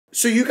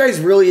So you guys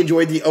really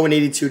enjoyed the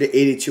 0-82 to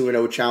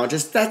 82-0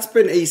 challenges. That's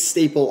been a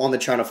staple on the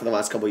channel for the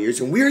last couple of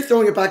years. And we're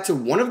throwing it back to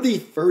one of the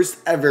first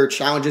ever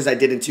challenges I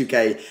did in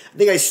 2K. I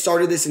think I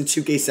started this in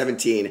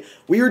 2K17.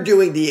 We are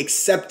doing the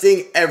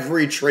accepting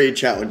every trade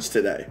challenge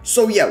today.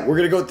 So yeah, we're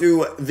going to go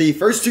through the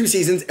first two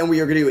seasons and we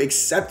are going to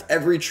accept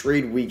every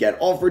trade we get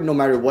offered no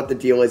matter what the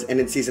deal is.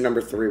 And in season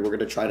number 3, we're going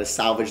to try to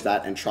salvage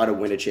that and try to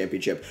win a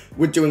championship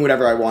with doing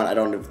whatever I want. I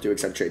don't have to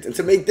accept trades. And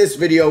to make this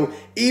video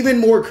even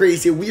more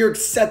crazy, we are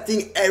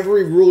accepting every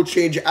rule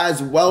change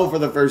as well for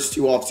the first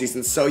two off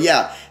seasons. So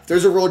yeah, if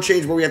there's a rule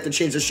change where we have to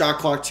change the shot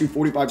clock to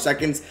 45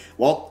 seconds,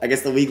 well, I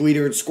guess the league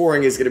leader in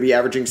scoring is going to be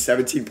averaging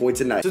 17 points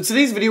a night. So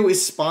today's video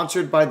is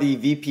sponsored by the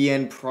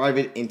VPN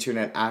Private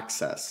Internet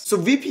Access. So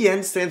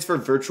VPN stands for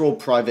Virtual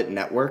Private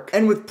Network,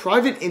 and with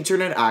private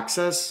internet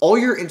access, all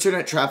your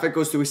internet traffic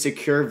goes through a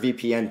secure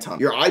VPN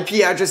tunnel. Your IP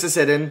address is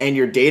hidden and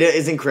your data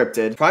is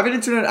encrypted. Private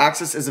internet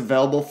access is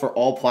available for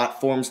all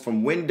platforms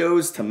from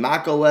Windows to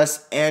Mac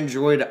OS,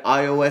 Android,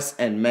 iOS,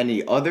 and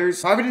many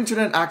others. Private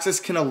internet access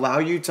can allow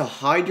you to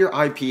hide your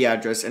IP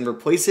address and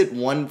replace it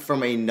one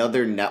from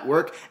another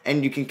network,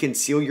 and you can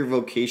conceal your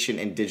location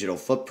and digital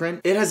footprint.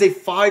 It has a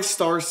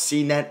 5-star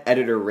CNET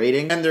editor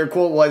rating, and their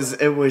quote was,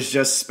 "It was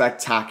just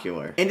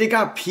spectacular." And it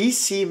got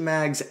PC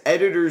Mag's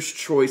Editor's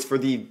Choice for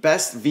the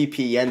best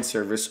VPN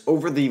service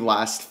over the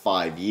last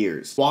 5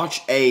 years.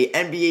 Watch a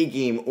NBA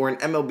game or an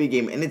MLB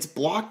game and it's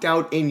blocked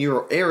out in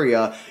your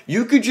area,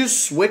 you could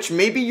just switch.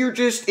 Maybe you're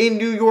just in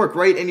New York,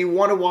 right? And you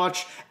want to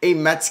watch a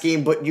Mets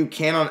game, but you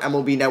can't on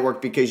MLB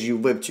Network because you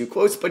live too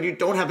close, but you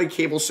don't have a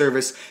cable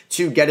service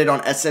to get it on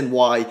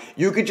SNY.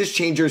 You could just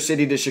change your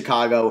city to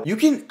Chicago. You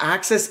can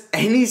access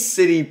any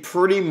city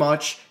pretty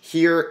much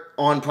here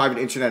on private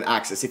internet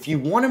access. If you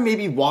want to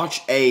maybe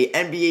watch a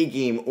NBA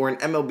game or an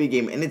MLB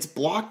game and it's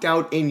blocked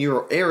out in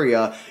your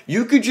area,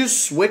 you could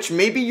just switch.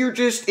 Maybe you're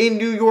just in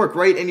New York,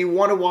 right? And you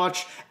want to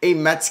watch a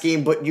Mets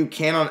game, but you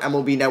can't on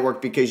MLB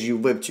Network because you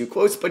live too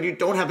close, but you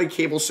don't have a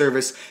cable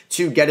service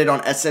to get it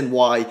on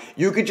SNY.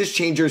 You could just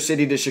change your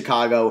city to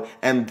Chicago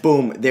and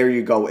boom, there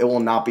you go. It will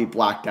not be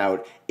blacked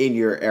out in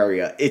your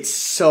area. It's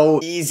so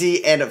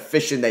easy and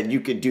efficient that you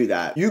could do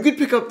that. You could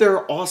pick up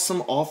their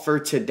awesome offer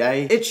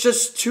today. It's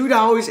just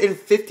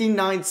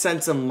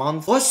 $2.59 a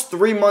month plus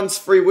 3 months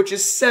free, which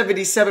is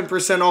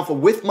 77% off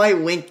with my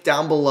link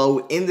down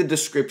below in the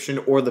description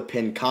or the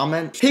pinned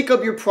comment. Pick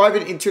up your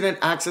private internet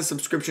access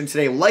subscription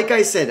today. Like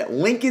I said,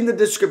 link in the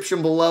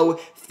description below.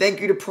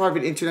 Thank you to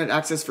Private Internet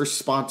Access for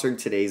sponsoring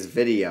today's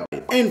video.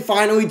 And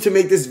finally, to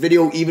make this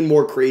video even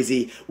more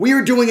crazy, we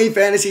are doing a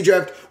fantasy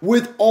draft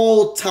with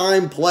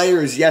all-time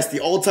players. Yes, the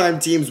all-time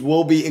teams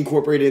will be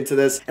incorporated into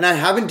this. And I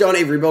haven't done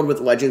a rebuild with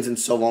legends in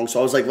so long, so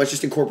I was like, let's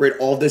just incorporate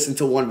all of this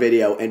into one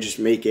video and just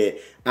make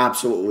it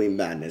absolutely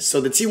madness.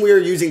 So the team we are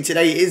using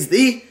today is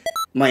the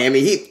Miami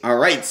Heat. All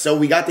right, so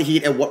we got the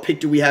Heat, and what pick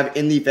do we have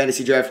in the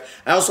fantasy draft?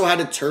 I also had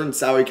to turn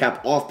salary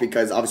cap off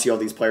because obviously all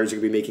these players are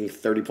going to be making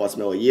 30+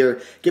 mil a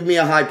year. Give me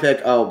a high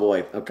pick. Oh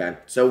boy, okay.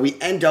 So we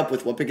end up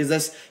with, what pick is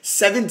this?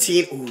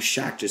 17. Oh,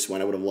 Shaq just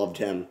went. I would have loved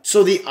him.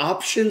 So the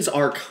options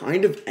are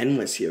kind of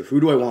endless here. Who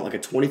do I want? Like a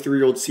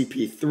 23-year-old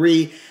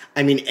CP3.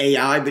 I mean,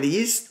 AI, but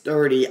he's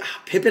 30.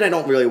 Pippen I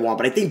don't really want,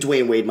 but I think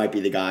Dwayne Wade might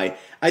be the guy.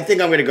 I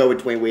think I'm going to go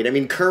with Dwayne Wade. I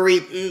mean, Curry,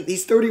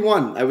 he's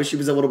 31. I wish he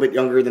was a little bit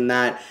younger than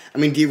that. I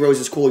mean, D-Rose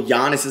is cool.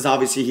 Giannis is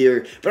obviously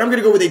here. But I'm going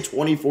to go with a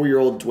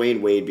 24-year-old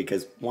Dwayne Wade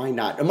because why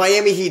not? A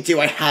Miami Heat,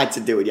 too. I had to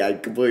do it. Yeah, I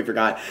completely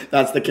forgot.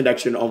 That's the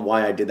connection on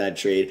why I did that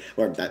trade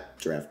or that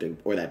drafting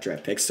or that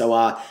draft pick.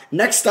 So,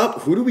 next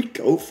up, who do we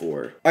go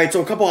for? All right,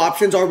 so a couple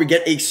options are we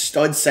get a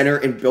stud center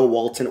in Bill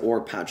Walton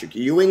or Patrick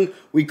Ewing.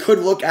 We could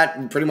look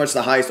at pretty much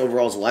the highest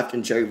overalls left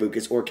in Jerry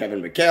Lucas or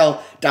Kevin McHale.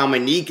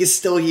 Dominique is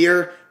still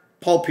here.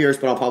 Paul Pierce,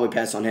 but I'll probably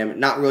pass on him.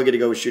 Not really going to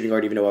go with shooting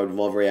guard, even though I would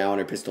love Ray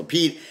Allen or Pistol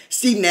Pete.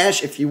 Steve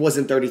Nash, if he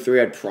wasn't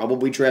 33, I'd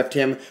probably draft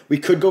him. We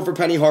could go for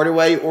Penny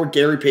Hardaway or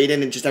Gary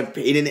Payton and just have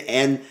Payton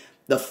and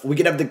we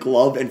could have the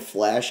Glove and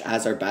Flash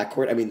as our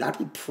backcourt. I mean, that'd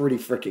be pretty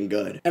freaking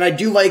good. And I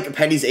do like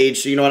Penny's age,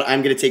 so you know what?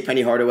 I'm going to take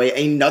Penny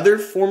Hardaway. Another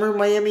former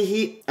Miami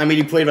Heat. I mean,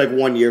 he played like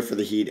 1 year for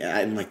the Heat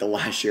in like the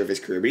last year of his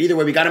career. But either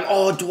way, we got him.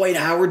 Oh, Dwight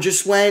Howard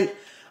just went.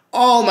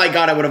 Oh my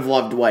God, I would have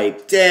loved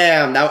Dwight.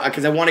 Damn,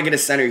 because I want to get a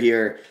center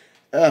here.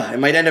 It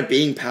might end up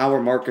being Power,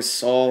 Marcus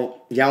Gasol,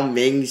 Yao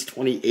Ming, he's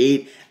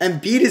 28.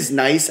 Embiid is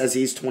nice as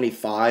he's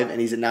 25,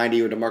 and he's a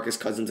 90 with DeMarcus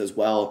Cousins as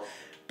well.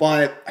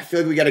 But I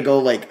feel like we got to go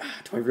like,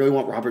 do I really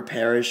want Robert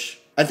Parrish?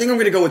 I think I'm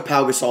going to go with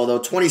Pau Gasol, though,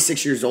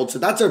 26 years old. So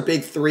that's our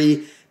big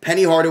three.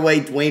 Penny Hardaway,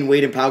 Dwayne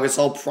Wade, and Pau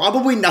Gasol.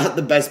 Probably not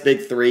the best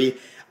big three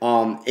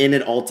in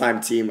an all-time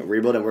team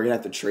rebuild, and we're going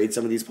to have to trade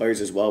some of these players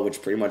as well,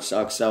 which pretty much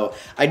sucks. So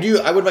I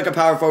would like a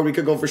power forward. We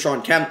could go for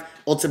Sean Kemp.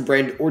 Alton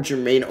Brand, or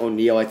Jermaine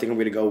O'Neal. I think I'm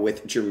going to go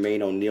with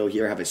Jermaine O'Neal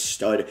here. Have a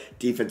stud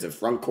defensive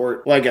front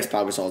court. Well, I guess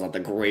Pau Gasol is not the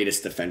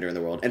greatest defender in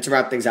the world. And to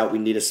wrap things out, we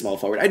need a small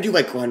forward. I do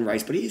like Glenn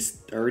Rice, but he's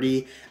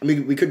 30. I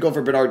mean, we could go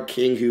for Bernard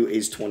King, who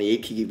is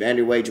 28. Kiki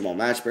Vanderway, Jamal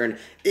Mashburn,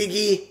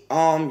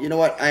 Iggy. You know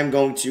what? I'm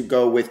going to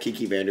go with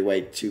Kiki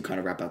Vanderway to kind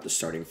of wrap out the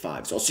starting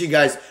five. So I'll see you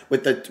guys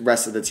with the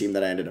rest of the team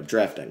that I ended up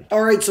drafting.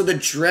 All right, so the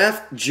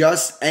draft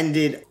just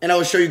ended, and I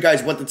will show you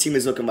guys what the team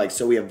is looking like.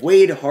 So we have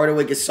Wade,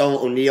 Hardaway,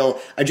 Gasol, O'Neal.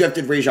 I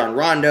drafted Rajon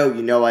Rondo.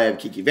 You know I have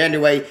Kiki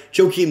Vanderway.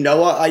 Joakim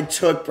Noah. I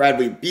took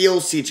Bradley Beal,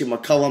 CJ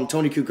McCollum,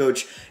 Tony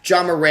Kukoc,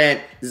 John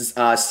Morant,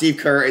 Steve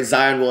Kerr, and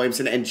Zion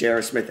Williamson, and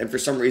J.R. Smith. And for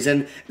some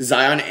reason,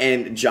 Zion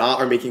and Ja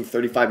are making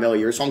 $35 million a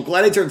year. So I'm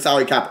glad I turned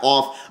salary cap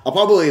off. I'll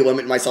probably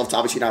limit myself to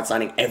obviously not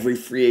signing every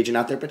free agent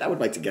out there, but I would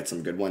like to get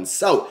some good ones.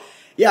 So,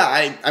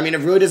 yeah, I mean, it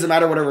really doesn't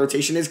matter what our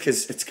rotation is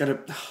because it's going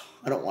to...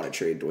 I don't want to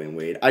trade Dwayne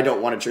Wade. I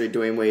don't want to trade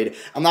Dwayne Wade.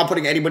 I'm not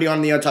putting anybody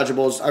on the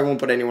untouchables. I won't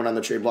put anyone on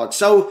the trade block.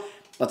 So,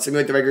 let's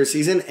simulate the regular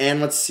season,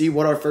 and let's see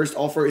what our first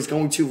offer is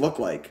going to look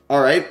like.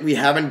 All right, we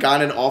haven't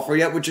gotten an offer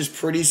yet, which is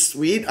pretty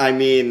sweet. I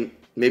mean,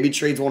 maybe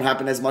trades won't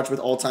happen as much with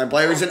all-time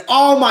players. And,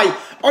 oh my...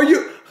 Are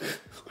you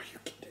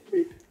kidding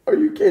me? Are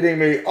you kidding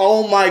me?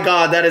 Oh my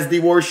God, that is the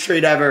worst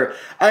trade ever.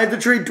 I have to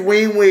trade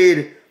Dwayne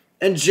Wade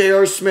and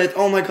J.R. Smith.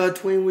 Oh my God,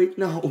 Dwayne Wade,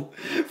 no.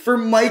 For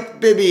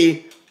Mike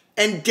Bibby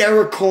and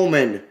Derek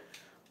Coleman.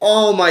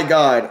 Oh my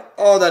God.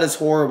 Oh, that is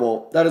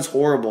horrible. That is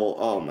horrible.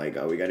 Oh my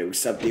God, we got to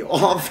accept the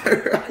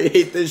offer. I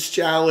hate this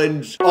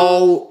challenge.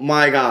 Oh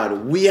my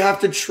God. We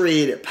have to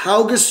trade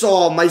Pau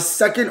Gasol, my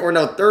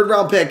third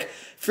round pick,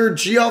 for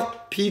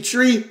Geoff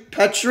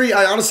Petrie.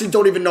 I honestly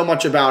don't even know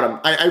much about him.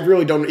 I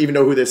really don't even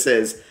know who this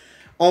is.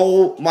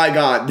 Oh my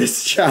God,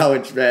 this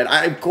challenge, man.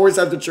 I, of course,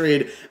 have to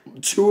trade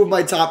two of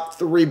my top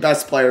three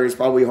best players.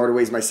 Probably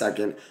Hardaway's my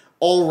second.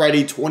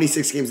 Already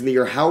 26 games in the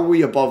year. How are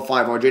we above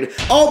 500?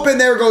 Oh,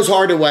 and there goes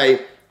Hardaway.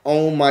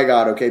 Oh my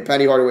God. Okay,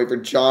 Penny Hardaway for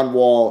John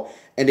Wall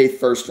and a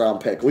first-round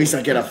pick. At least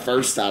I get a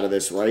first out of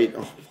this, right?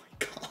 Oh my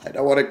God,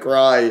 I want to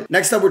cry.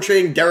 Next up, we're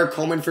trading Derek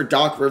Coleman for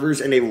Doc Rivers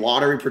and a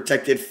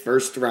lottery-protected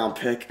first-round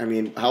pick. I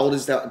mean, how old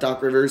is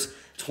Doc Rivers?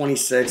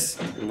 26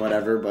 and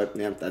whatever, but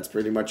yeah, that's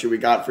pretty much who we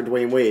got for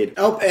Dwayne Wade.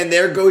 Oh, and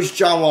there goes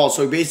John Wall.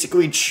 So we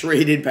basically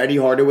traded Penny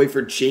Hardaway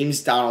for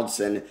James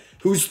Donaldson,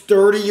 who's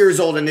 30 years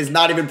old and is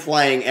not even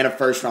playing, and a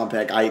first-round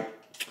pick. I'm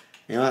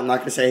not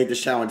going to say I hate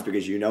this challenge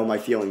because you know my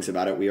feelings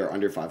about it. We are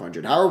under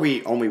 500. How are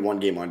we only one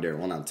game under?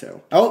 Well, not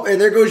two. Oh,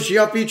 and there goes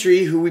Geoff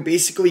Petrie, who we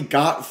basically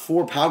got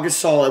for Pau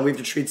Gasol, and we have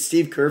to trade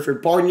Steve Kerr for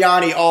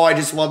Bargnani. Oh, I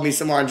just love me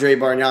some Andre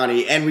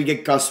Bargnani. And we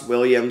get Gus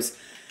Williams.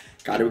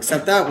 Got to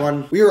accept that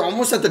one. We are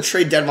almost at the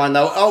trade deadline,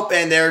 though. Oh,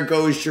 and there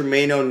goes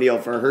Jermaine O'Neal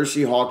for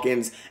Hershey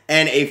Hawkins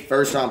and a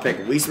first-round pick.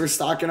 At least we're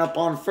stocking up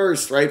on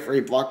first, right, for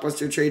a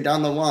blockbuster trade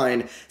down the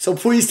line. So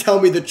please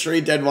tell me the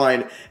trade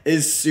deadline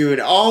is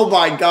soon. Oh,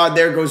 my God,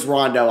 there goes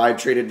Rondo. I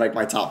traded, like,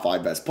 my top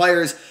 5 best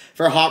players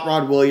for Hot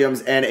Rod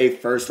Williams and a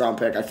first-round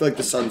pick. I feel like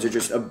the Suns are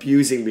just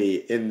abusing me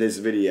in this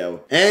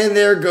video. And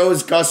there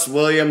goes Gus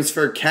Williams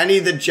for Kenny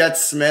the Jet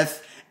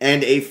Smith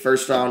and a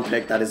first-round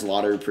pick that is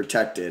lottery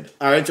protected.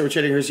 All right, so we're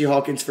trading Hersey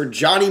Hawkins for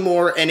Johnny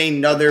Moore and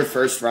another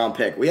first-round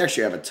pick. We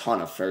actually have a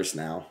ton of firsts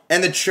now.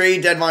 And the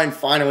trade deadline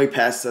finally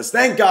passed us.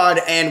 Thank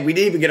God, and we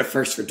didn't even get a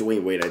first for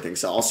Dwayne Wade, I think.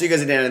 So I'll see you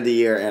guys at the end of the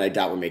year, and I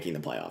doubt we're making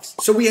the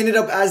playoffs. So we ended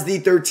up as the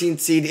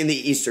 13th seed in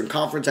the Eastern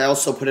Conference. I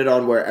also put it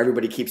on where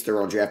everybody keeps their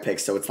own draft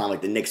picks, so it's not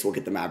like the Knicks will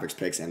get the Mavericks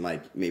picks, and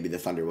like maybe the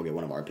Thunder will get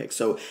one of our picks.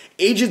 So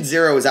Agent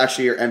Zero is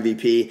actually your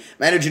MVP.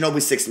 Manu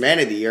Ginobili, 6th man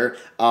of the year.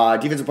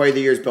 Defensive player of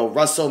the year is Bill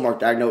Russell. Mark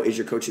Daigneault is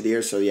your coach of the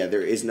year. So yeah,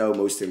 there is no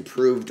most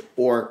improved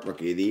or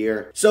rookie of the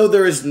year. So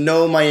there is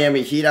no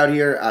Miami Heat out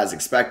here as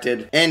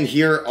expected. And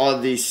here are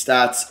the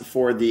stats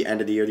for the end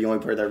of the year. The only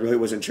player that really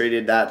wasn't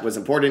traded that was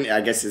important,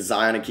 I guess, is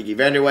Zion and Kiki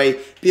Vanderway.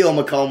 Beal and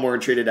McCollum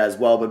weren't traded as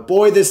well. But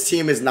boy, this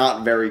team is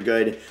not very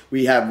good.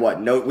 We have what?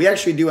 No, we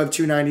actually do have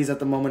 2 90s at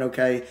the moment,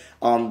 okay?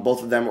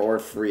 Both of them are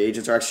free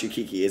agents. Or actually,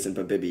 Kiki isn't,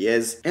 but Bibby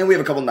is. And we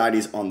have a couple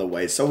 90s on the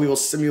way. So we will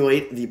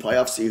simulate the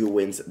playoffs, see who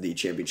wins the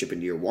championship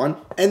in year 1.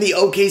 And the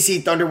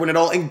OKC Thunder win it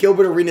all. And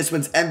Gilbert Arenas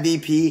wins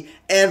MVP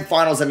and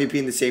Finals MVP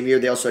in the same year.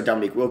 They also had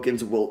Dominique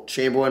Wilkins, Wilt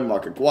Chamberlain,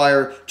 Mark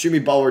Aguirre, Jimmy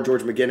Butler,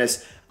 George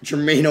McGinnis,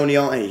 Jermaine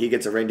O'Neal, and he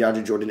gets a ring,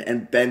 DeAndre Jordan,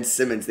 and Ben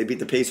Simmons. They beat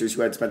the Pacers,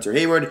 who had Spencer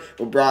Hayward,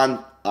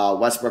 LeBron,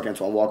 Westbrook,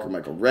 Antoine Walker,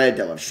 Michael Redd,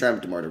 Detlef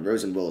Schrempf, DeMar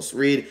DeRozan, Willis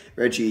Reed,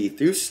 Reggie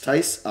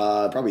Tice,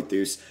 probably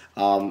Theus,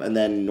 and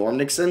then Norm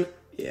Nixon.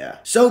 Yeah.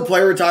 So,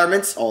 player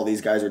retirements. All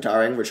these guys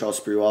retiring. Richelle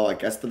Sprewell, I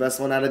guess the best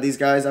one out of these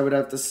guys, I would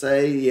have to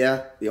say.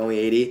 Yeah, the only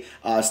 80.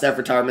 Staff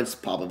retirements.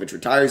 Popovich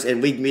retires.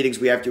 And league meetings,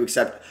 we have to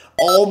accept.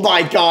 Oh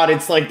my God,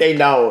 it's like they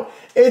know.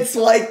 It's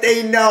like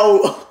they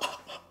know.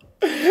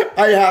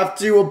 I have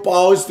to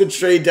abolish the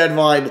trade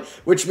deadline,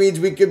 which means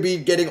we could be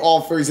getting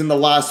offers in the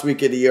last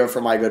week of the year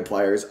for my good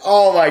players.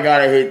 Oh my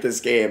god, I hate this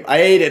game. I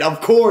hate it,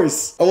 of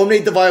course.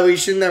 Eliminate the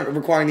violation that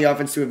requiring the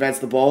offense to advance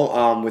the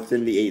ball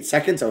within the 8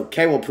 seconds.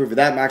 Okay, we'll prove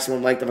that.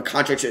 Maximum length of a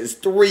contract is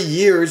 3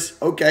 years.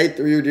 Okay,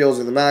 3-year deals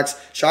are the max.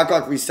 Shot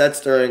clock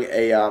resets during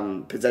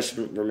a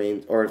possession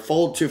remains, or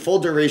full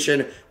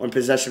duration when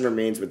possession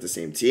remains with the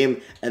same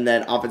team. And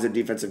then offensive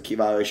defensive key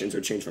violations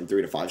are changed from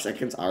 3 to 5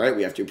 seconds. All right,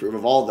 we have to approve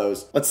of all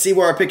those. Let's see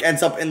where our pick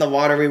ends up in the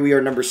lottery. We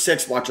are number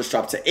 6. Watch us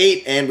drop to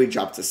 8, and we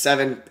drop to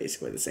 7.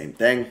 Basically the same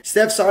thing.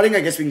 Steph starting,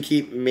 I guess we can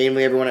keep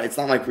mainly everyone. It's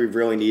not like we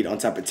really need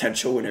on-top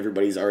potential when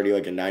everybody's already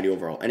like a 90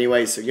 overall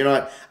anyway. So you know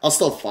what? I'll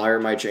still fire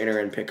my trainer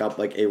and pick up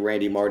like a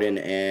Randy Martin,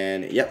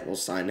 and yep, we'll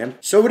sign him.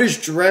 So it is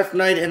draft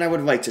night, and I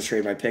would like to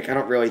trade my pick. I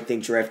don't really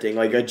think drafting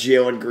like a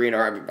Jalen Green,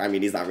 or I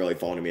mean, he's not really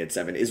falling to me at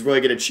 7, is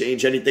really going to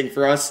change anything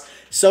for us.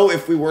 So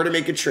if we were to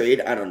make a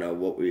trade, I don't know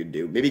what we would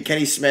do. Maybe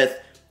Kenny Smith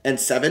and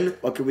 7,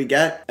 what could we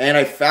get? And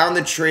I found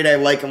the trade I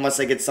like unless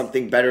I get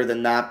something better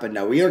than that. But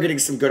no, we are getting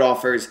some good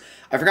offers.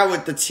 I forgot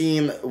what the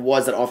team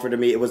was that offered to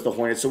me. It was the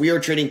Hornets. So we are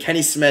trading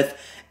Kenny Smith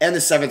and the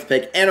 7th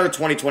pick and our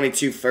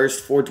 2022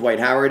 first for Dwight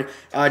Howard.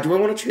 Do I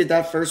want to trade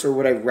that first, or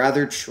would I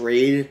rather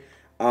trade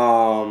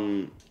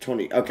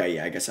 20? Okay,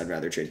 yeah, I guess I'd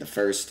rather trade the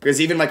first, because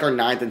even like our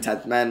 9th and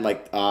 10th men,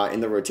 like in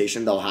the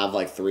rotation, they'll have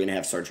like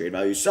 3.5 star trade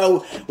value.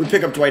 So we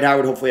pick up Dwight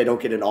Howard. Hopefully I don't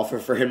get an offer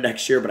for him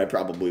next year, but I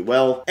probably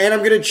will. And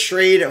I'm gonna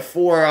trade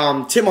for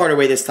Tim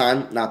Hardaway this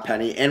time, not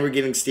Penny. And we're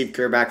getting Steve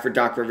Kerr back for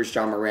Doc Rivers,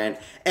 John Morant,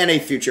 and a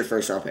future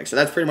first round pick. So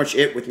that's pretty much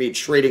it with me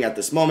trading at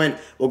this moment.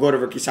 We'll go to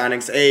rookie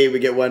signings. Hey, we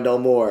get Wendell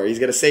Moore. He's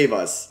gonna save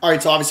us. All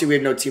right, so obviously we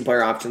have no team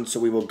player options, so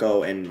we will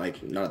go, and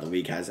like none of the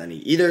league has any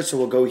either. So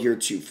we'll go here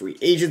to free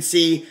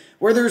agency,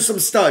 where there's some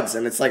studs,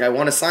 and it's like I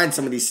want to sign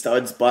some of these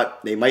studs, but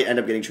they might end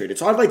up getting traded.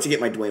 So I'd like to get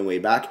my Dwayne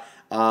Wade back.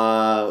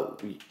 I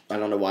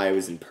don't know why I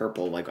was in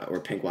purple or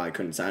pink, why I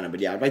couldn't sign him,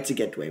 but yeah, I'd like to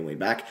get Dwayne Wade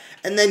back.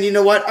 And then you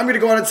know what? I'm going to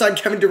go out and sign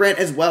Kevin Durant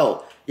as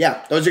well.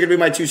 Yeah, those are going to be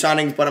my 2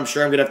 signings, but I'm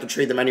sure I'm going to have to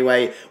trade them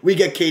anyway. We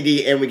get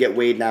KD and we get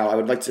Wade now. I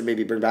would like to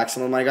maybe bring back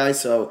some of my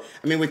guys. So,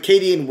 I mean, with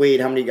KD and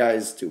Wade, how many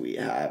guys do we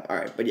have? All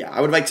right, but yeah,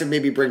 I would like to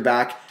maybe bring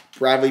back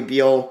Bradley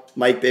Beal,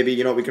 Mike Bibby,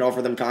 you know, we can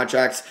offer them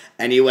contracts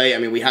anyway. I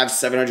mean, we have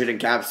 700 in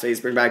cap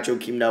space. Bring back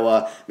Joakim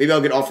Noah. Maybe I'll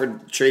get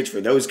offered trades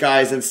for those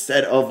guys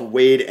instead of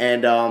Wade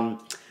and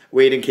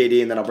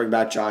KD, and then I'll bring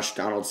back Josh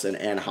Donaldson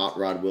and Hot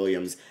Rod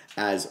Williams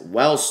as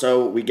well.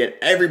 So we get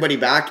everybody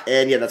back,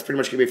 and yeah, that's pretty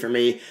much going to be for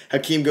me.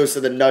 Hakeem goes to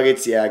the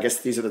Nuggets. Yeah, I guess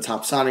these are the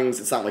top signings.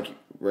 It's not like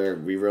where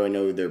we really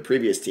know their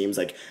previous teams.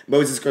 Like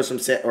Moses goes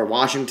from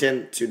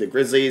Washington to the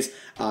Grizzlies.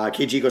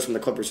 KG goes from the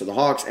Clippers to the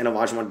Hawks, and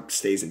Olajuwon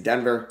stays in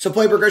Denver. So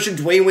play progression,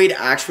 Dwayne Wade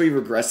actually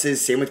regresses.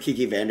 Same with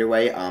Kiki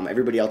Vanderway.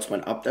 Everybody else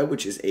went up though,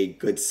 which is a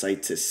good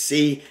sight to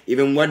see.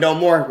 Even Wendell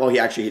Moore, well, he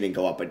didn't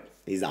go up, but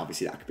he's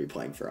obviously not going to be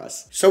playing for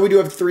us. So we do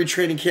have 3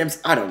 training camps.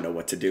 I don't know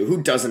what to do.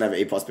 Who doesn't have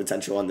A+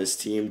 potential on this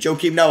team?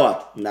 Joakim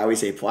Noah. Now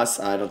he's A+.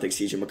 I don't think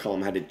CJ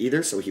McCollum had it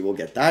either, so he will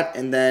get that.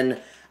 And then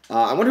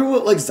I wonder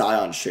what like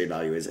Zion's trade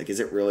value is. Like, is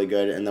it really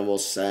good? And then we'll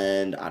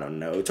send, I don't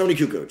know, Tony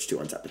Kukoc, 2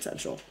 untapped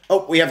potential.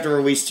 Oh, we have to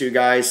release 2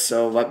 guys,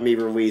 so let me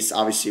release,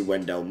 obviously,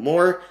 Wendell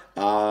Moore.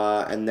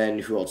 And then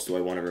who else do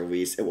I want to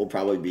release? It will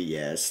probably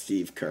be,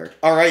 Steve Kerr.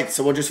 All right,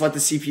 so we'll just let the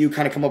CPU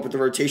kind of come up with the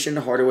rotation.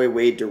 Hardaway,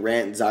 Wade,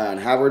 Durant, Zion,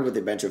 Howard with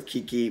a bench of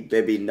Kiki,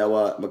 Bibby,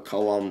 Noah,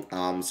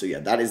 McCollum. So yeah,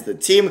 that is the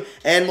team.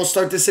 And we'll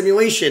start the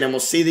simulation, and we'll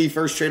see the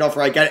first trade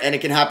offer I get, and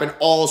it can happen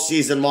all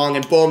season long.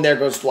 And boom, there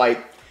goes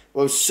Dwight.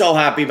 We're so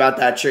happy about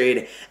that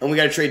trade. And we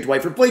got to trade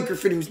Dwight for Blake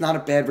Griffin, who's not a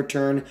bad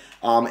return.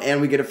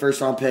 And we get a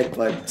first-round pick,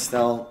 but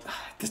still,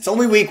 it's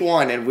only week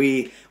 1, and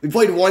we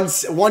played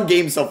one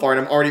game so far,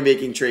 and I'm already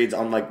making trades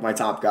on like my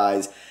top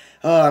guys.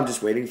 I'm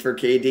just waiting for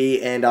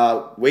KD and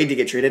Wade to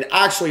get traded.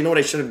 Actually, you know what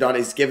I should have done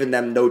is given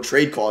them no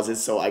trade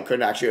clauses, so I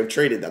couldn't actually have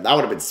traded them. That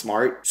would have been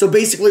smart. So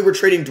basically, we're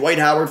trading Dwight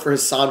Howard for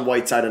Hassan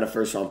Whiteside and a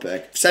first-round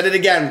pick. I've said it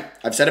again.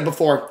 I've said it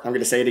before. I'm going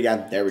to say it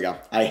again. There we go.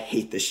 I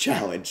hate this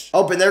challenge.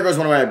 Oh, and there goes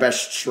one of my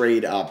best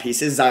trade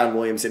pieces, Zion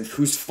Williamson,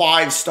 who's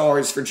 5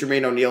 stars for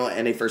Jermaine O'Neal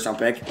and a first-round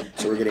pick.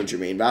 So we're getting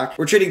Jermaine back.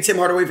 We're trading Tim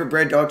Hardaway for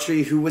Brad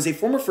Daughtry, who was a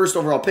former first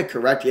overall pick,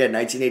 correct? Yeah,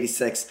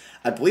 1986.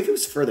 I believe it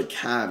was for the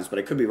Cavs, but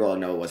I could be wrong.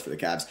 No, it was for the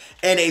Cavs.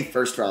 And a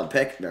first-round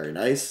pick. Very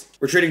nice.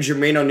 We're trading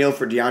Jermaine O'Neal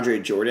for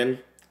DeAndre Jordan.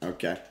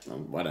 Okay,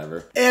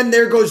 whatever. And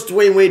there goes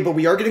Dwayne Wade, but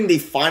we are getting the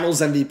Finals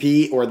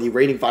MVP, or the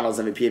reigning Finals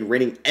MVP, and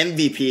reigning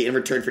MVP in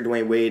return for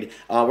Dwayne Wade.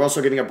 We're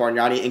also getting a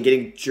Bargnani and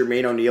getting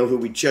Jermaine O'Neal, who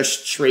we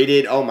just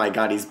traded. Oh my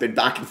god, he's been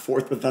back and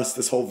forth with us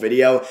this whole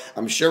video.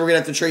 I'm sure we're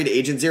going to have to trade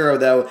Agent Zero,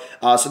 though.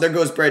 So there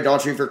goes Brad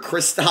Daughtry for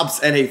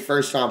Kristaps and a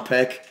first-round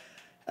pick.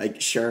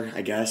 Sure,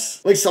 I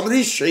guess. Like, some of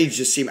these trades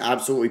just seem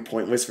absolutely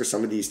pointless for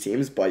some of these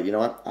teams, but you know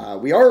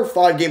what? We are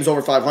 5 games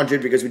over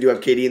 500 because we do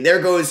have KD, and there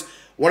goes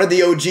one of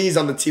the OGs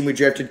on the team we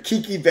drafted,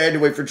 Kiki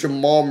Vandeweghe for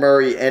Jamal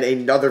Murray and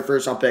another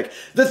first-round pick.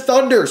 The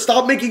Thunder,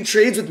 stop making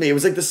trades with me. It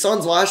was like the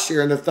Suns last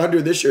year and the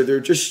Thunder this year. They're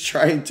just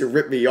trying to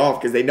rip me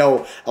off because they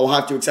know I will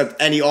have to accept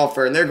any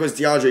offer. And there goes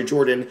DeAndre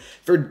Jordan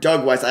for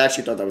Doug West. I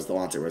actually thought that was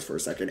Delonte West for a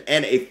second.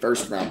 And a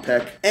first-round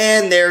pick.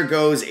 And there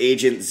goes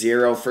Agent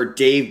Zero for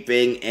Dave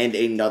Bing and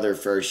another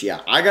first.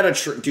 Yeah, I got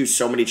to do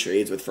so many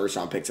trades with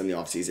first-round picks in the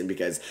offseason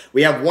because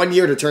we have 1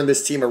 year to turn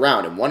this team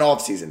around in one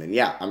offseason. And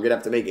yeah, I'm going to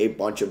have to make a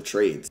bunch of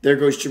trades. There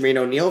goes Jermaine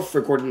O'Neal for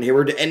Gordon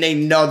Hayward and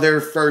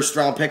another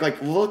first-round pick. Like,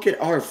 look at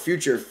our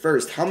future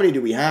first. How many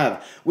do we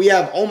have? We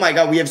have, oh my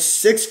God, we have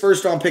 6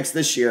 first-round picks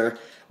this year.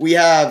 We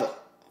have,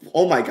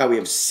 oh my God, we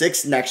have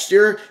 6 next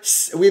year.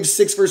 We have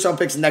 6 first-round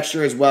picks next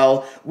year as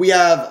well. We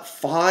have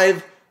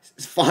 5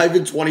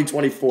 in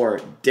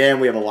 2024. Damn,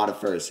 we have a lot of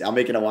firsts. I'm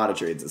making a lot of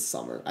trades this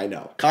summer. I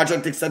know.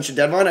 Contract extension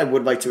deadline. I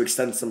would like to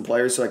extend some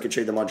players so I could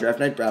trade them on draft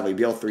night. Bradley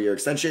Beal, 3-year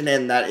extension,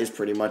 and that is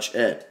pretty much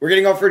it. We're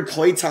getting offered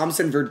Klay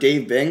Thompson for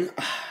Dave Bing.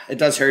 It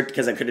does hurt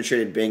because I could have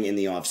traded Bing in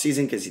the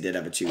offseason because he did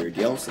have a 2-year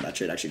deal, so that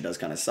trade actually does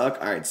kind of suck.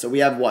 All right, so we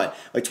have what?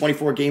 Like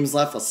 24 games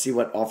left. Let's see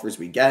what offers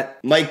we get.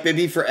 Mike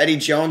Bibby for Eddie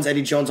Jones.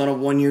 Eddie Jones on a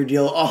 1-year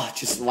deal. Oh,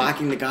 just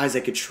lacking the guys I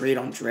could trade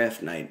on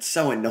draft night.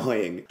 So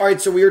annoying. All right,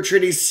 so we are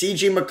trading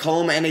CJ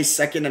McCollum and a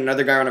second,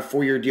 another guy on a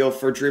 4-year deal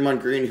for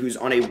Draymond Green, who's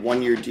on a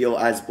 1-year deal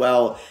as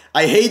well.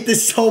 I hate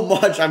this so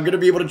much. I'm going to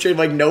be able to trade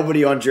like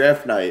nobody on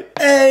draft night.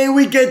 Hey,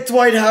 we get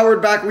Dwight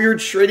Howard back. We were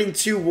trading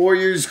 2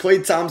 Warriors,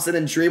 Klay Thompson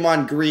and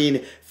Draymond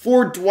Green,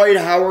 for Dwight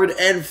Howard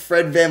and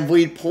Fred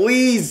VanVleet.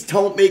 Please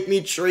don't make me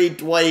trade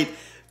Dwight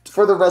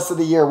for the rest of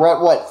the year. We're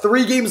at what?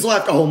 3 games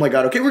left. Oh my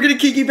God. Okay, we're getting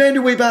Kiki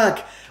Vandeweghe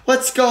back.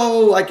 Let's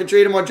go. I can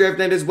trade him on draft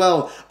night as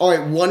well. All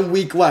right, 1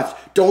 week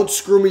left. Don't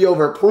screw me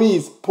over.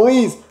 Please,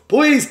 please,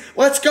 please.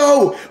 Let's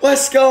go.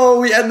 Let's go.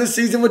 We end the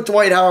season with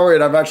Dwight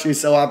Howard. I'm actually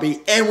so happy.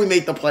 And we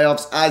make the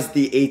playoffs as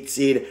the 8th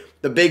seed.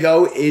 The Big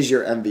O is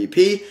your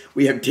MVP.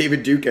 We have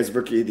David Duke as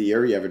Rookie of the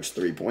Year. He averaged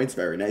 3 points.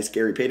 Very nice.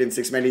 Gary Payton,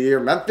 6th Man of the Year.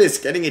 Memphis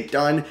getting it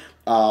done.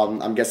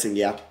 I'm guessing,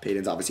 yeah,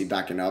 Payton's obviously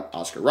backing up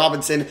Oscar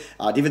Robinson.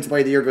 Defensive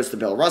Player of the Year goes to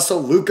Bill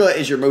Russell. Luka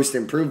is your most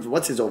improved.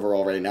 What's his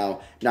overall right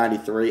now?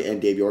 93.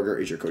 And Dave Yorger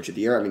is your Coach of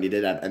the Year. I mean, he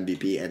did have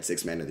MVP and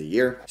 6th Man of the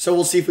Year. So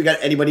we'll see if we got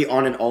anybody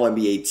on an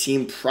All-NBA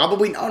team.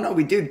 Probably. Oh, no,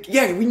 we did.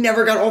 Yeah, we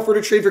never got offered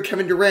a trade for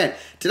Kevin Durant.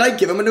 Did I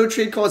give him a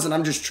no-trade clause and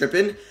I'm just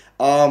tripping?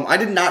 I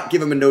did not give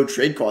him a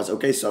no-trade clause.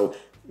 Okay, so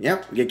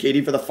yeah, we get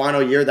KD for the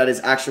final year. That is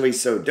actually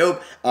so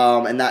dope.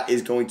 And that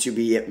is going to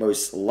be it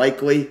most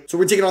likely. So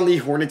we're taking on the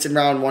Hornets in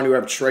round 1. We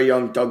have Trae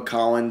Young, Doug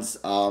Collins.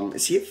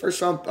 Is he a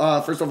first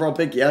overall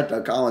pick? Yeah,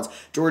 Doug Collins.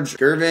 George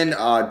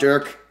Gervin,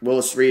 Dirk,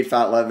 Willis Reed,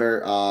 Fat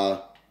Lever,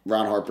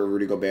 Ron Harper,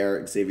 Rudy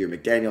Gobert, Xavier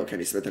McDaniel,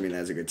 Kenny Smith. I mean,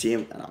 that's a good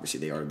team. And obviously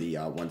they are the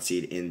 1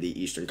 seed in the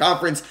Eastern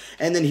Conference.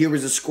 And then here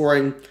was the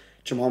scoring.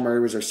 Jamal Murray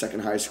was our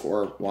second highest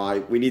scorer. Why?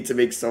 We need to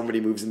make so many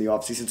moves in the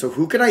offseason. So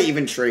who can I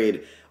even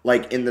trade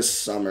like in the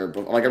summer?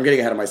 But, like, I'm getting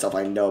ahead of myself,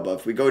 I know. But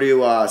if we go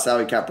to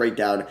salary cap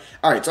breakdown.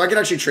 All right, so I can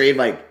actually trade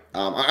like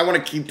I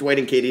want to keep Dwight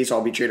and KD, so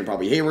I'll be trading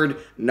probably Hayward,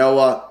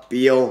 Noah,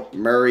 Beal,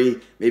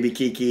 Murray, maybe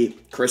Kiki,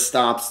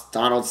 Kristaps,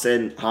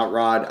 Donaldson, Hot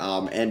Rod,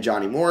 and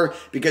Johnny Moore,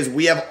 because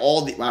we have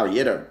all the... Wow, he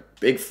had a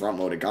big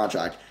front-loaded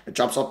contract. It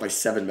drops off by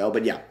 $7 million,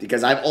 but yeah,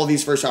 because I have all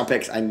these first-round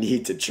picks, I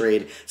need to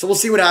trade. So we'll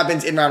see what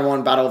happens in round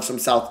 1, battle of some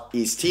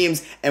Southeast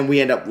teams, and we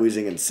end up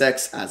losing in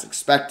 6, as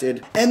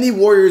expected. And the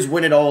Warriors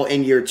win it all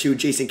in year 2.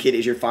 Jason Kidd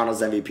is your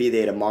finals MVP. They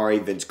had Amari,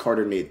 Vince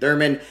Carter, Nate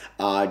Thurman,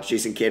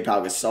 Jason Kidd,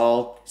 Pau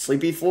Gasol,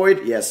 Sleepy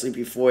Floyd. Yeah,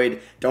 Sleepy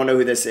Floyd. Don't know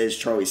who this is.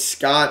 Charlie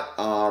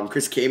Scott,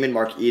 Chris Kaman,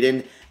 Mark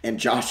Eden, and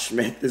Josh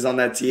Smith is on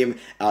that team.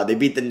 They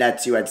beat the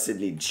Nets, who had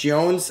Sidney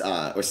Jones,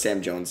 or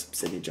Sam Jones.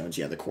 Sidney Jones,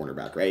 yeah, the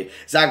cornerback, right?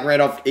 Zach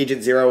Randolph,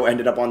 Agent Zero,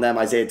 ended up on them.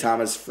 Isaiah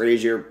Thomas,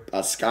 Frazier,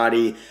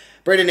 Scotty,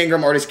 Brandon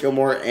Ingram, Artis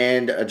Gilmore,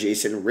 and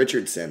Jason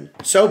Richardson.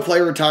 So,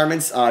 player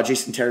retirements,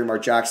 Jason Terry,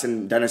 Mark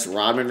Jackson, Dennis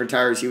Rodman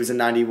retires. He was in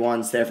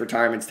 91. Staff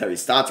retirements, Terry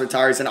Stotts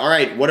retires. And all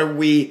right, what are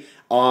we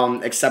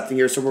accepting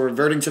here? So we're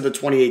reverting to the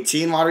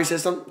 2018 lottery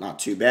system. Not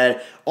too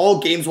bad. All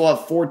games will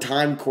have 4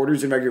 time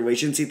quarters in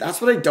regulation. See,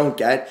 that's what I don't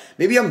get.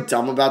 Maybe I'm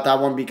dumb about that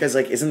one because,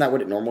 like, isn't that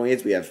what it normally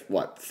is? We have,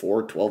 what,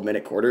 4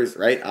 12-minute quarters,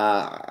 right?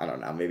 I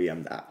don't know. Maybe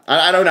I'm not.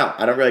 I don't know.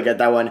 I don't really get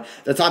that one.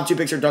 The top 2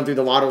 picks are done through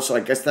the lotto, so I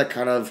guess that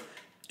kind of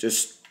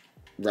just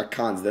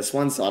retcons this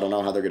one, so I don't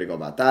know how they're going to go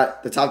about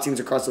that. The top teams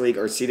across the league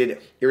are seeded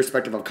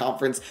irrespective of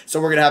conference, so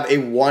we're going to have a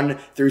 1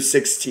 through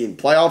 16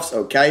 playoffs,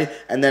 okay?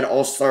 And then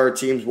all-star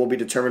teams will be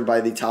determined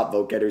by the top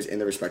vote getters in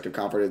the respective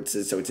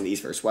conferences, so it's an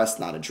East versus West,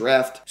 not a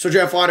draft. So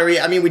draft lottery,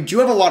 I mean, we do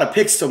have a lot of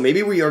picks, so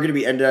maybe we are going to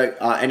be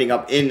ending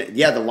up in,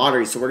 yeah, the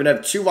lottery. So we're going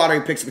to have 2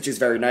 lottery picks, which is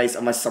very nice,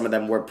 unless some of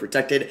them were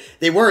protected.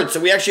 They weren't, so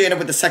we actually end up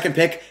with the second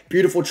pick.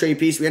 Beautiful trade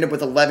piece. We end up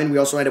with 11. We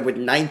also end up with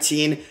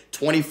 19,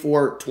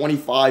 24,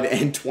 25,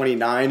 and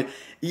 29.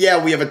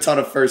 Yeah, we have a ton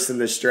of firsts in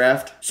this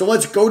draft. So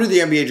let's go to the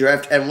NBA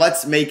draft and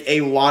let's make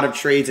a lot of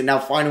trades. And now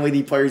finally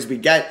the players we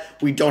get,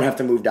 we don't have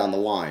to move down the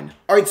line.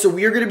 All right, so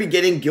we are going to be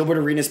getting Gilbert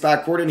Arenas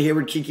back, Gordon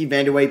Hayward, Kiki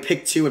Vandeweghe,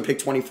 pick 2 and pick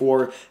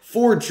 24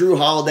 for Jrue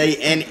Holiday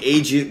and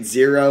Agent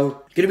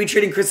 0. Going to be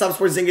trading Kristaps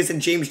Porzingis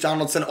and James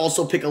Donaldson,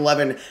 also pick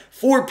 11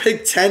 for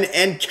pick 10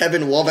 and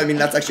Kevin Love. I mean,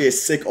 that's actually a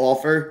sick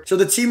offer. So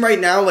the team right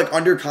now, like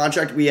under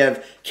contract, we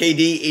have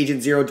KD,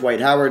 Agent 0,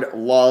 Dwight Howard,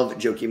 Love,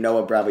 Joakim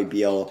Noah, Bradley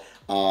Beal.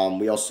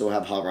 We also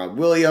have Hot Rod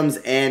Williams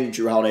and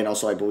Jrue Holiday, and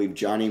also I believe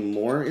Johnny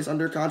Moore is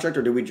under contract,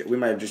 or did we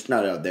might have just,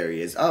 no, there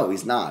he is. Oh,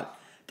 he's not.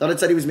 Thought it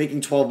said he was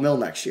making 12 mil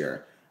next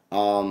year.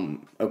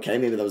 Okay,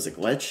 maybe that was a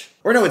glitch.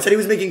 Or no, it said he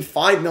was making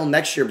 5 mil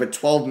next year, but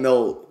 12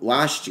 mil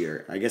last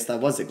year. I guess that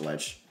was a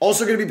glitch.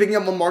 Also going to be picking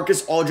up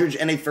LaMarcus Aldridge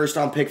and a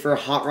first-round pick for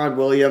Hot Rod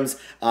Williams,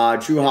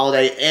 Jrue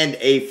Holiday, and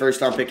a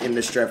first-round pick in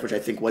this draft, which I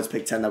think was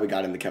pick 10 that we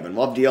got in the Kevin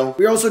Love deal.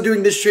 We're also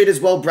doing this trade as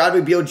well.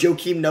 Bradley Beal,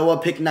 Joakim Noah,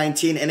 pick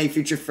 19, and a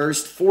future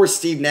first for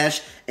Steve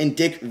Nash and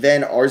Dick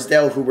Van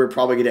Arsdale, who we're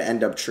probably going to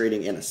end up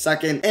trading in a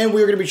second. And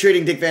we're going to be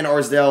trading Dick Van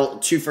Arsdale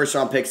 2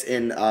 first-round picks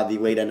in the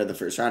late end of the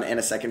first round and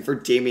a second for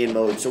Damian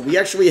Lillard. So we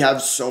actually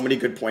have so many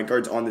good point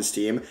guards on this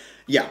team.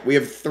 Yeah, we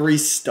have 3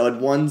 stud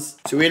ones.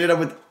 So we ended up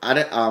with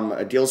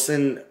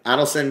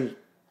Adelson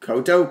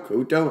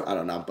Koto, I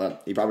don't know,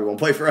 but he probably won't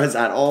play for us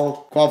at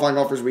all. Qualifying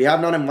offers, we have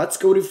none, and let's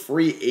go to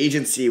free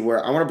agency,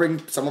 where I want to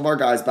bring some of our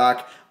guys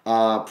back.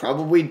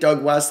 Probably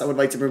Doug West I would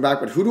like to bring back,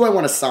 but who do I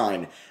want to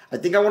sign? I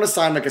think I want to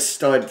sign like a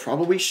stud,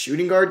 probably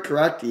shooting guard,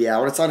 correct? Yeah, I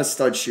want to sign a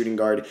stud shooting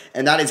guard,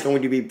 and that is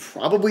going to be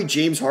probably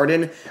James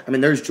Harden. I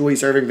mean, there's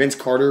Julius Erving, Vince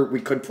Carter.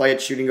 We could play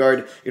at shooting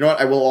guard. You know what?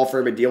 I will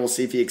offer him a deal. We'll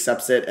see if he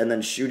accepts it. And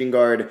then shooting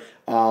guard,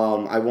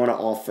 I want to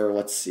offer,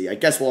 let's see. I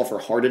guess we'll offer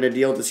Harden a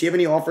deal. Does he have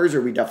any offers, or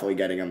are we definitely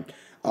getting him?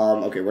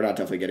 Okay, we're not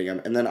definitely getting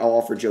him. And then I'll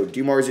offer Joe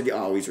Dumars a deal.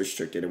 Oh, he's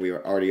restricted, and we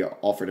already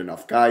offered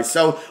enough guys.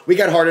 So we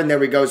got Harden. There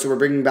we go. So we're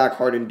bringing back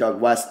Harden, Doug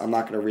West. I'm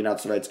not going to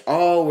renounce the rights.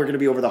 Oh, we're going to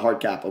be over the hard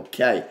cap.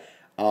 Okay.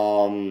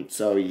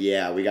 So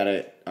yeah, we got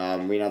to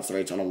renounce the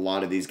rights on a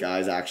lot of these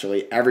guys,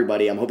 actually.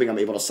 Everybody. I'm hoping I'm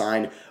able to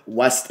sign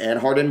West and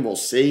Harden. We'll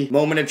see.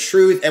 Moment of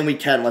truth, and we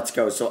can. Let's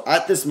go. So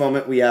at this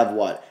moment, we have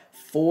what?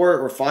 4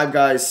 or 5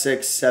 guys,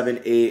 6,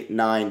 7, 8,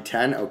 9,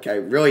 10. Okay,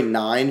 really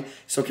 9.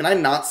 So can I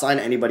not sign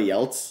anybody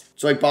else?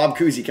 So like Bob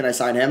Cousy, can I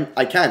sign him?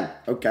 I can.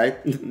 Okay,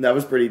 that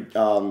was pretty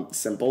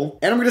simple.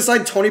 And I'm going to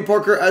sign Tony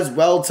Parker as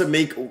well to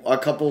make a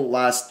couple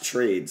last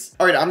trades.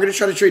 All right, I'm going to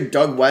try to trade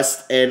Doug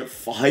West and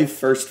 5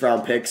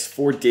 first-round picks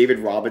for David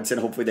Robinson.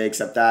 Hopefully they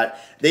accept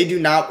that. They do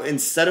not.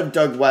 Instead of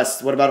Doug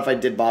West, what about if I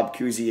did Bob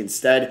Cousy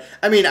instead?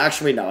 I mean,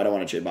 actually, no, I don't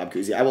want to trade Bob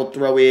Cousy. I will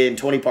throw in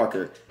Tony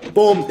Parker.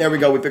 Boom, there we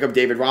go. We pick up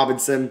David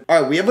Robinson.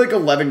 All right, we have like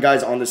 11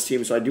 guys on this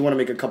team, so I do want to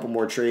make a couple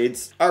more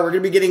trades. All right, we're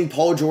going to be getting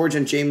Paul George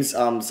and James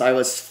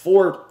Silas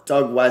for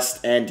Doug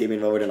West and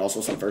Damian Lillard, and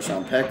also some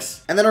first-round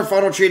picks. And then our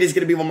final trade is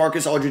going to be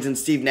LaMarcus Aldridge and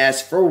Steve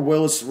Nash for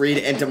Willis Reed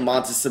and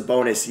Domantas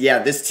Sabonis. Yeah,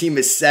 this team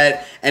is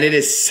set, and it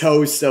is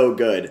so, so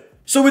good.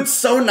 So it's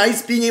so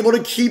nice being able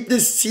to keep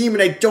this team,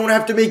 and I don't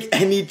have to make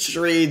any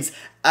trades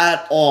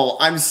at all.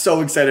 I'm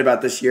so excited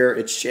about this year.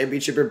 It's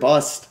championship or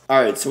bust.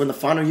 All right, so in the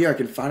final year, I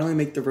can finally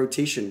make the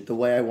rotation the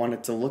way I want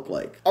it to look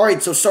like. All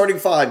right, so starting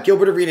 5,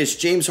 Gilbert Arenas,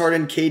 James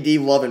Harden, KD,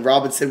 Love, and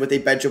Robinson, with a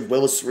bench of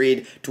Willis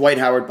Reed, Dwight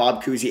Howard,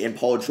 Bob Cousy, and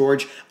Paul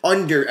George.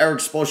 Under Erik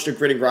Spoelstra,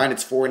 grit and grind,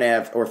 it's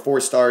 4.5 or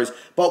 4 stars,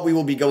 but we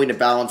will be going to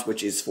balance,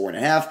 which is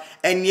 4.5.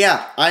 And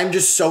yeah, I'm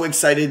just so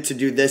excited to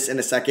do this in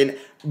a second.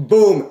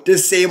 Boom,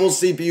 disable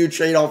CPU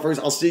trade offers.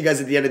 I'll see you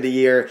guys at the end of the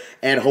year,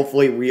 and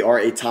hopefully we are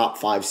a top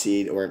 5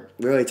 seed, or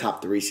really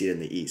top 3 seed in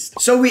the East.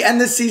 So we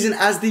end this season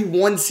as the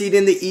 1 seed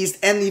in the East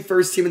and the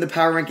first team in the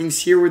power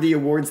rankings. Here were the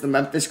awards. The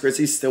Memphis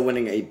Grizzlies still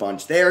winning a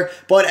bunch there,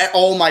 but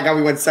oh my god,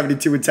 we went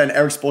 72-10.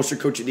 Erik Spoelstra,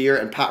 Coach of the Year,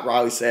 and Pat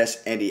Riley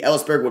 / Andy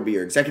Ellisberg would be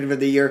your Executive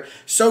of the Year.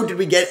 So did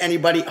we get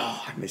anybody?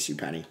 Oh, I miss you,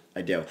 Penny.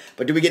 I do.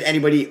 But did we get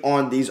anybody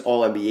on these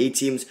All-NBA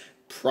teams?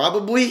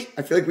 Probably.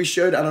 I feel like we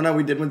should. I don't know.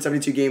 We did win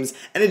 72 games.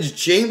 And it's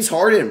James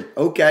Harden.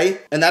 Okay.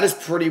 And that is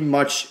pretty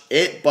much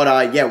it.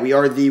 But yeah, we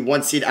are the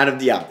 1 seed out of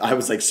the... Yeah, I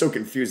was like so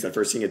confused at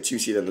first seeing a 2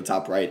 seed in the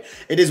top right.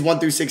 It is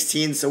 1 through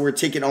 16. So we're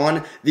taking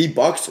on the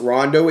Bucks.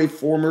 Rondo, a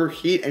former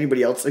Heat.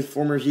 Anybody else a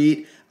former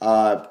Heat?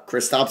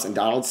 Kristaps and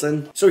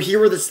Donaldson. So here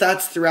were the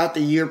stats throughout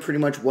the year, pretty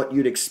much what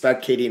you'd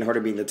expect. KD and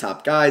Harden being the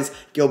top guys.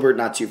 Gilbert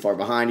not too far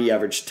behind. He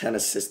averaged 10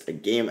 assists a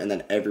game, and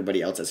then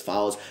everybody else as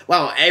follows.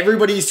 Wow,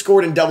 everybody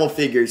scored in double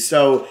figures.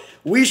 So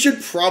we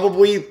should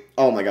probably...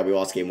 Oh my god, we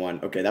lost game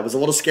 1. Okay, that was a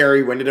little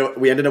scary.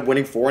 We ended up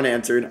winning 4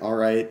 unanswered. All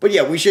right. But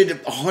yeah, we should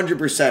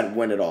 100%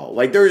 win it all.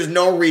 Like, there's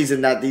no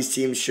reason that these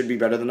teams should be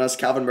better than us.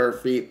 Calvin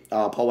Murphy,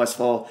 Paul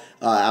Westphal,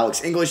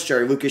 Alex English,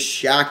 Jerry Lucas,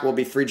 Shaq will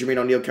be free, Jermaine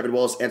O'Neal, Kevin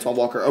Willis, Antoine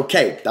Walker.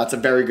 Okay, that's a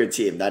very good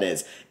team. That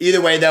is.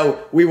 Either way,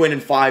 though, we win in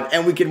 5,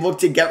 and we can look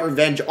to get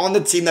revenge on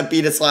the team that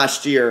beat us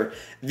last year.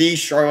 The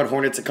Charlotte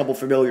Hornets, a couple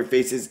familiar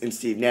faces in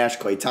Steve Nash,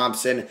 Klay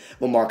Thompson,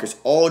 LaMarcus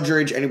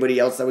Aldridge, anybody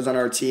else that was on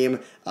our team?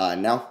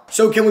 No.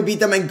 So can we beat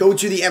them and go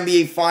to the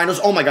NBA Finals?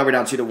 Oh my god, we're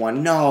down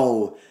 2-1.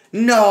 No.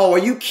 No, are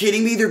you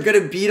kidding me? They're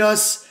going to beat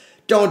us?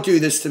 Don't do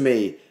this to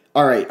me.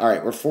 All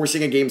right. We're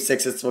forcing a game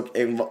 6.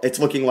 It's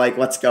looking like,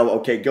 let's go.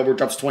 Okay, Gilbert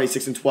drops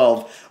 26 and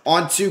 12.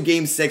 On to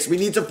game 6. We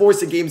need to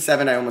force a game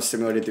 7. I almost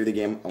simulated through the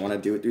game. I want to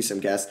do it through some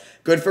guess.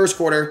 Good first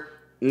quarter.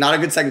 Not a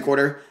good second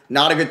quarter.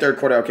 Not a good third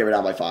quarter. Okay, we're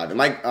down by 5.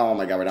 Oh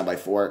my God, we're down by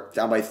 4.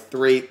 Down by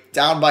 3.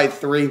 Down by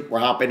 3. We're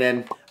hopping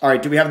in. All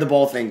right, do we have the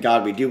ball? Thank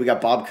God we do. We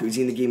got Bob Cousy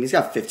in the game. He's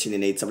got 15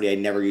 and 8. Somebody I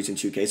never use in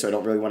 2K, so I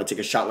don't really want to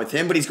take a shot with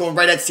him. But he's going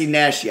right at Steve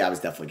Nash. Yeah, I was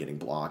definitely getting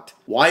blocked.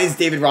 Why is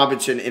David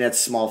Robinson in at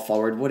small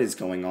forward? What is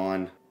going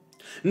on?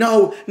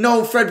 No,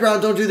 Fred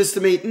Brown, don't do this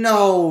to me.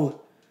 No,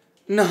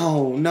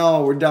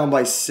 we're down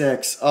by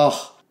 6.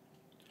 Ugh.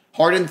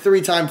 Harden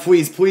 3-time,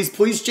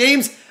 please,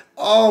 James.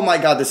 Oh my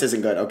God, this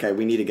isn't good. Okay,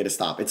 we need to get a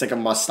stop. It's like a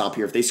must stop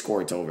here. If they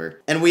score, it's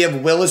over. And we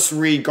have Willis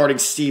Reed guarding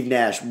Steve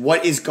Nash.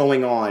 What is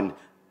going on?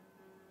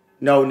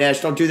 No,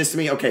 Nash, don't do this to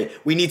me. Okay,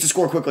 we need to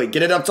score quickly.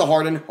 Get it up to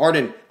Harden.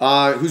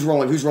 Who's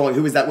rolling?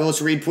 Who is that?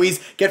 Willis Reed, please.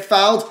 Get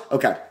fouled.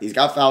 Okay, he's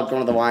got fouled.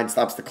 Going to the line.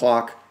 Stops the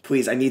clock.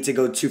 Please, I need to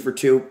go 2 for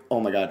 2. Oh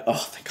my God. Oh,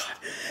 thank God.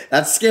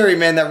 That's scary,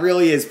 man. That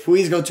really is.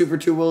 Please go 2 for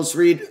 2, Willis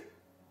Reed.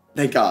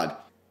 Thank God.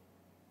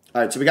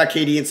 All right, so we got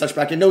KD and such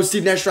back in. No,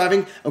 Steve Nash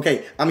driving.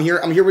 Okay, I'm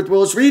here with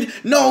Willis Reed.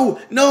 No.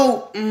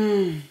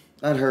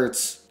 That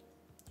hurts.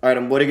 All right,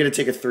 I'm literally going to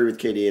take a 3 with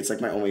KD. It's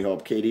like my only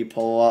hope. KD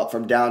pull up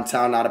from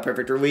downtown. Not a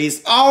perfect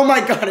release. Oh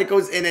my God, it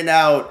goes in and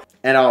out.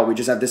 And we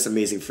just have this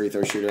amazing free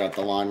throw shooter at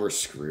the line. We're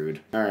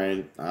screwed. All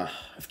right.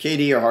 If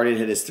KD or Harden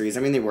hit his 3s,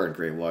 I mean, they weren't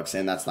great looks.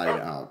 And that's not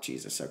even... Oh,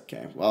 Jesus.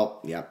 Okay. Well,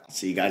 yeah.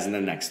 See you guys in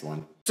the next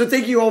one. So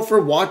thank you all for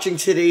watching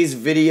today's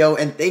video.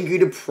 And thank you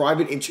to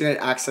Private Internet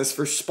Access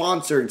for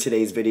sponsoring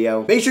today's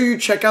video. Make sure you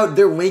check out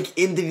their link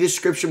in the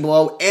description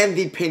below and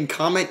the pinned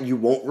comment. You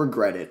won't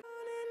regret it.